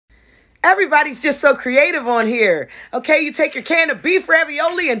Everybody's just so creative on here. Okay, you take your can of beef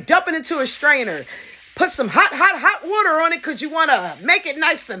ravioli and dump it into a strainer. Put some hot water on it because you want to make it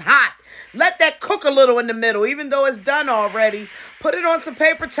nice and hot. Let that cook a little in the middle, even though it's done already. Put it on some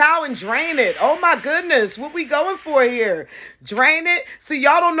paper towel and drain it. Oh my goodness, what we going for here? Drain it. See,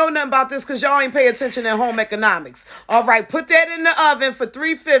 y'all don't know nothing about this because y'all ain't pay attention in home economics. All right, put that in the oven for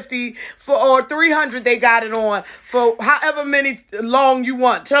 350 or 300. They got it on for however many long you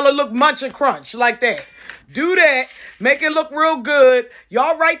want. Tell it look munch and crunch like that. Do that. Make it look real good.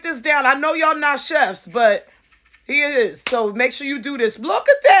 Y'all write this down. I know y'all not chefs, but here it is. So make sure you do this. Look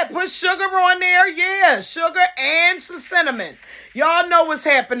at that. Put sugar on there. Yeah, sugar and some cinnamon. Y'all know what's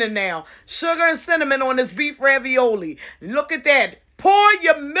happening now. Sugar and cinnamon on this beef ravioli. Look at that. Pour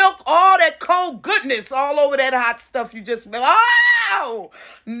your milk, all that cold goodness all over that hot stuff you just made. Oh,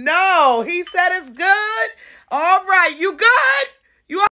 no. He said it's good. All right. You good?